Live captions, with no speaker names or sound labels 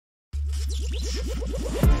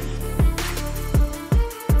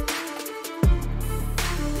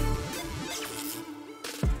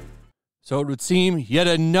So it would seem yet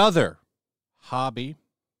another hobby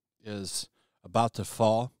is about to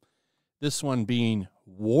fall. This one being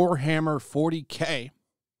Warhammer 40K,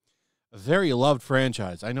 a very loved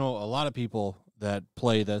franchise. I know a lot of people that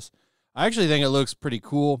play this. I actually think it looks pretty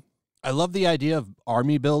cool. I love the idea of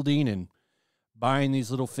army building and buying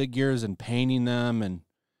these little figures and painting them and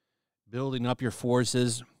building up your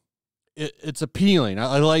forces. It's appealing.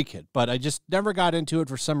 I like it, but I just never got into it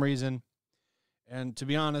for some reason. And to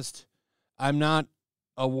be honest, I'm not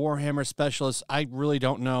a Warhammer specialist. I really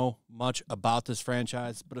don't know much about this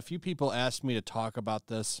franchise, but a few people asked me to talk about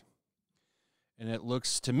this, and it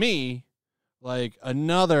looks to me like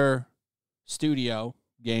another studio,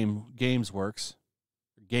 Games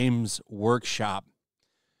Workshop,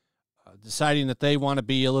 deciding that they want to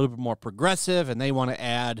be a little bit more progressive and they want to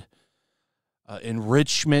add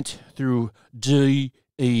enrichment through DEI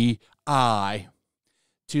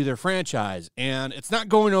to their franchise, and it's not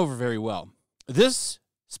going over very well. This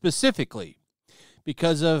specifically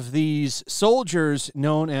because of these soldiers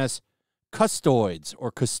known as Custodes or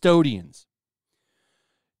Custodians.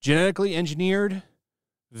 Genetically engineered,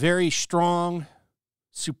 very strong,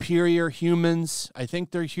 superior humans. I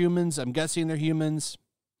think they're humans. I'm guessing they're humans,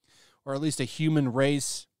 or at least a human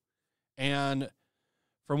race. And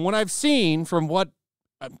from what I've seen, from what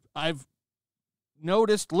I've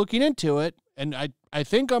noticed looking into it, and I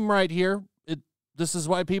think I'm right here, this is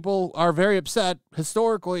why people are very upset.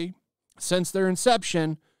 Historically, since their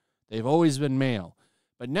inception, they've always been male.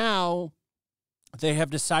 But now they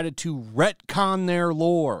have decided to retcon their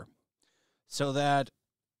lore so that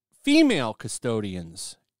female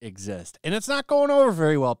custodians exist. And it's not going over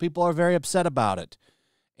very well. People are very upset about it.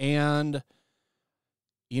 And,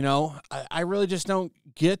 you know, I really just don't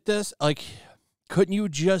get this. Like, couldn't you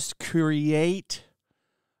just create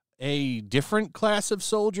a different class of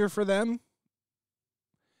soldier for them?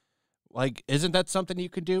 Like, isn't that something you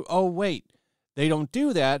could do? Oh, wait, they don't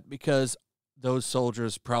do that because those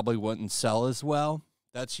soldiers probably wouldn't sell as well.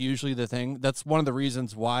 That's usually the thing. That's one of the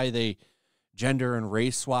reasons why they gender and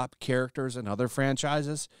race swap characters in other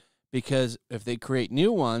franchises, because if they create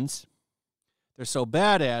new ones, they're so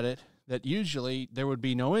bad at it that usually there would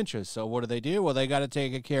be no interest. So what do? Well, they got to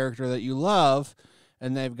take a character that you love,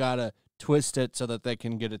 and they've got to twist it so that they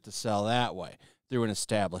can get it to sell that way through an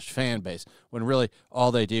established fan base, when really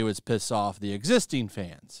all they do is piss off the existing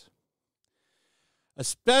fans.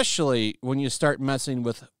 Especially when you start messing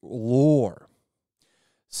with lore.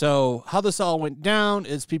 So how this all went down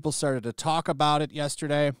is people started to talk about it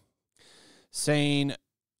yesterday, saying,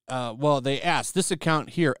 they asked, this account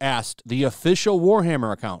here asked the official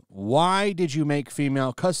Warhammer account, why did you make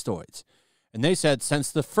female Custodes? And they said,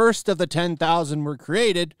 since the first of the 10,000 were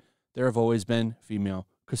created, there have always been female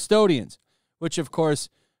custodians, which of course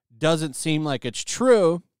doesn't seem like it's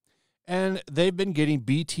true. And they've been getting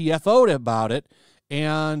BTFO'd about it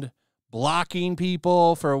and blocking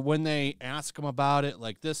people for when they ask them about it,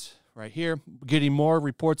 like this right here, getting more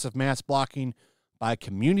reports of mass blocking by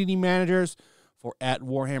community managers for at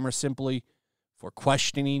Warhammer simply for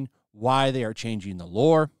questioning why they are changing the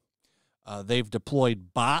lore. They've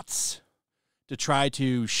deployed bots to try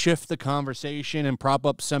to shift the conversation and prop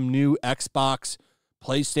up some new Xbox,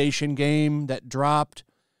 PlayStation game that dropped.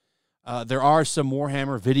 There are some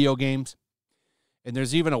Warhammer video games, and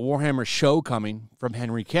there's even a Warhammer show coming from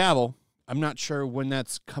Henry Cavill. I'm not sure when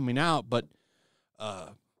that's coming out, but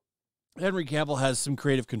Henry Cavill has some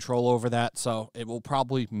creative control over that, so it will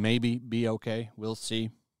probably maybe be okay. We'll see.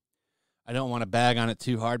 I don't want to bag on it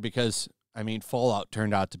too hard because, I mean, Fallout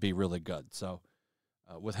turned out to be really good. So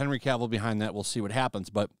with Henry Cavill behind that, we'll see what happens.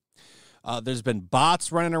 But there's been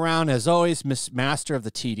bots running around, as always. Miss Master of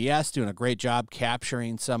the TDS doing a great job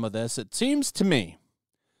capturing some of this. It seems to me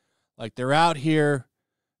like they're out here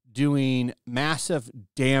doing massive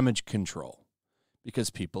damage control because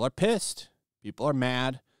people are pissed. People are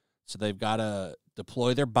mad. So they've got to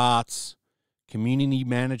deploy their bots. Community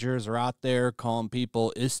managers are out there calling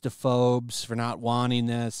people istophobes for not wanting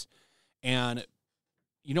this. And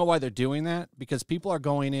you know why they're doing that? Because people are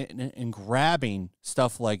going in and grabbing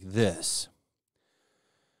stuff like this.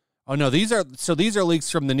 Oh, no, these are leaks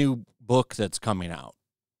from the new book that's coming out.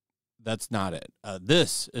 That's not it.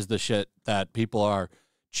 This is the shit that people are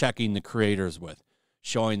checking the creators with,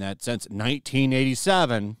 showing that since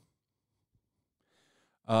 1987,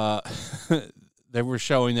 they were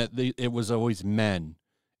showing that it was always men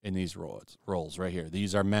in these roles right here.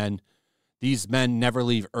 These are men. These men never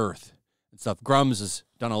leave Earth and stuff. Grums has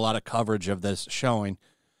done a lot of coverage of this, showing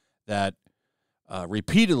that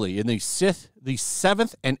repeatedly in the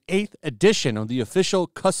 7th and 8th edition of the official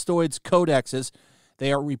Custodes codexes.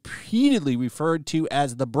 They are repeatedly referred to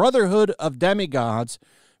as the Brotherhood of Demigods,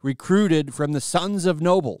 recruited from the sons of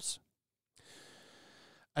nobles.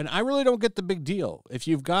 And I really don't get the big deal. If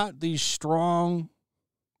you've got these strong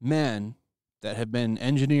men that have been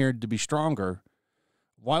engineered to be stronger,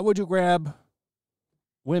 why would you grab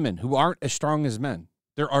women who aren't as strong as men?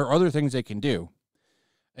 There are other things they can do.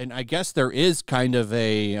 And I guess there is kind of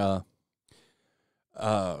a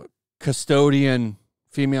custodian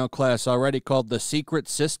female class already called the Secret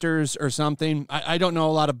Sisters or something. I don't know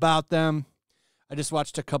a lot about them. I just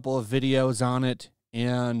watched a couple of videos on it,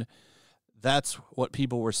 and that's what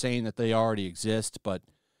people were saying, that they already exist. But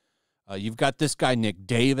you've got this guy, Nick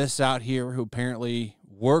Davis, out here who apparently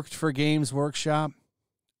worked for Games Workshop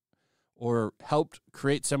or helped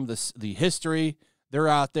create some of the history. They're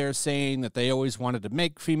out there saying that they always wanted to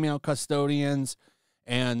make female custodians,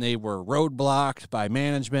 and they were roadblocked by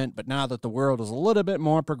management. But now that the world is a little bit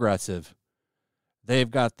more progressive, they've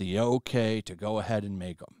got the okay to go ahead and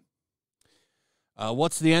make them.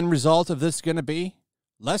 What's the end result of this going to be?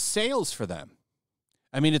 Less sales for them.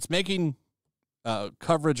 I mean, it's making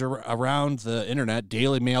coverage around the internet.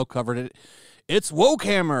 Daily Mail covered it. It's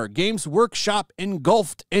Warhammer, Games Workshop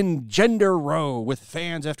engulfed in gender row with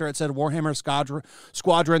fans after it said Warhammer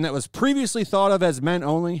Squadron that was previously thought of as men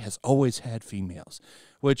only has always had females,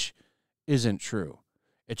 which isn't true.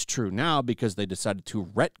 It's true now because they decided to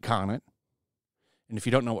retcon it. And if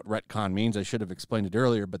you don't know what retcon means, I should have explained it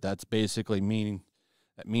earlier, but that's basically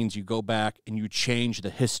that means you go back and you change the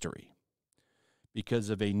history because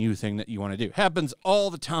of a new thing that you want to do. Happens all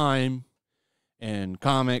the time in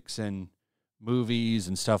comics and movies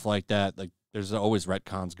and stuff like that. Like, there's always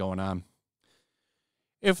retcons going on.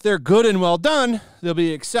 If they're good and well done, they'll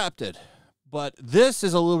be accepted. But this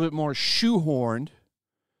is a little bit more shoehorned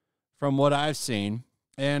from what I've seen,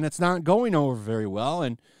 and it's not going over very well,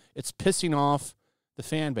 and it's pissing off the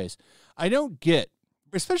fan base. I don't get,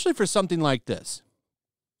 especially for something like this,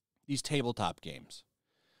 these tabletop games,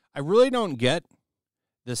 I really don't get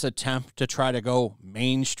this attempt to try to go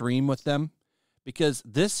mainstream with them, because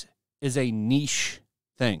this is a niche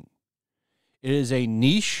thing. It is a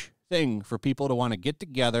niche thing for people to want to get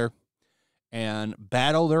together and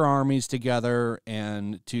battle their armies together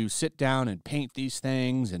and to sit down and paint these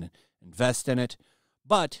things and invest in it.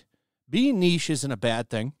 But being niche isn't a bad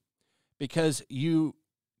thing, because you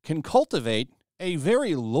can cultivate a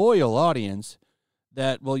very loyal audience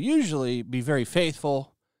that will usually be very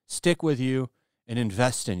faithful, stick with you, and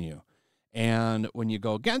invest in you. And when you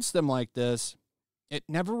go against them like this, it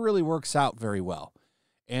never really works out very well.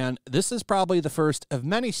 And this is probably the first of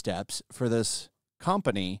many steps for this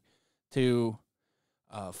company to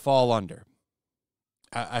fall under.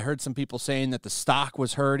 I heard some people saying that the stock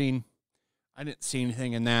was hurting. I didn't see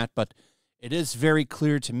anything in that, but it is very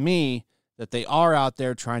clear to me that they are out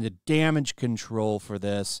there trying to damage control for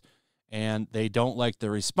this, and they don't like the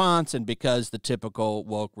response. And because the typical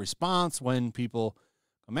woke response when people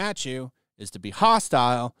come at you is to be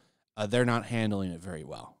hostile, they're not handling it very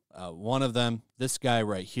well. One of them, this guy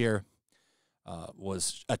right here,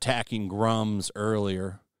 was attacking Grums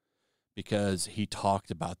earlier because he talked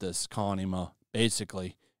about this, calling him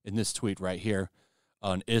basically in this tweet right here,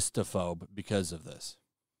 an istophobe because of this.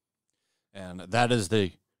 And that is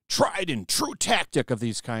the tried and true tactic of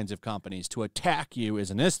these kinds of companies, to attack you as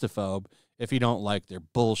an istophobe if you don't like their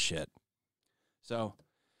bullshit. So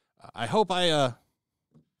I hope I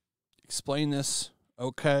explain this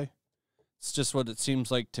okay. It's just what it seems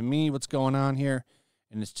like to me, what's going on here.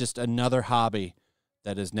 And it's just another hobby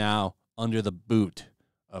that is now under the boot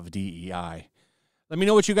of DEI. Let me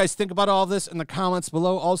know what you guys think about all of this in the comments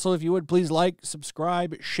below. Also, if you would, please like,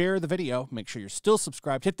 subscribe, share the video. Make sure you're still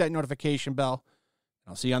subscribed. Hit that notification bell.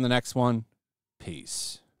 I'll see you on the next one.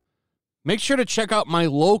 Peace. Make sure to check out my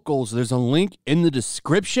locals. There's a link in the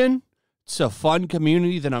description. It's a fun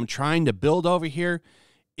community that I'm trying to build over here.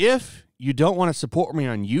 If you don't want to support me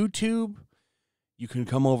on YouTube, you can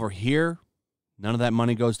come over here. None of that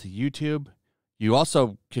money goes to YouTube. You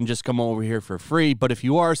also can just come over here for free. But if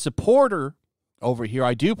you are a supporter over here,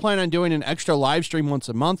 I do plan on doing an extra live stream once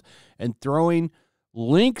a month and throwing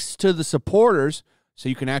links to the supporters so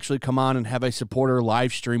you can actually come on and have a supporter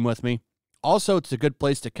live stream with me. Also, it's a good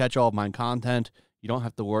place to catch all of my content. You don't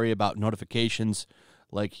have to worry about notifications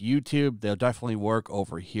like YouTube. They'll definitely work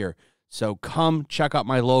over here. So come check out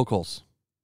my locals.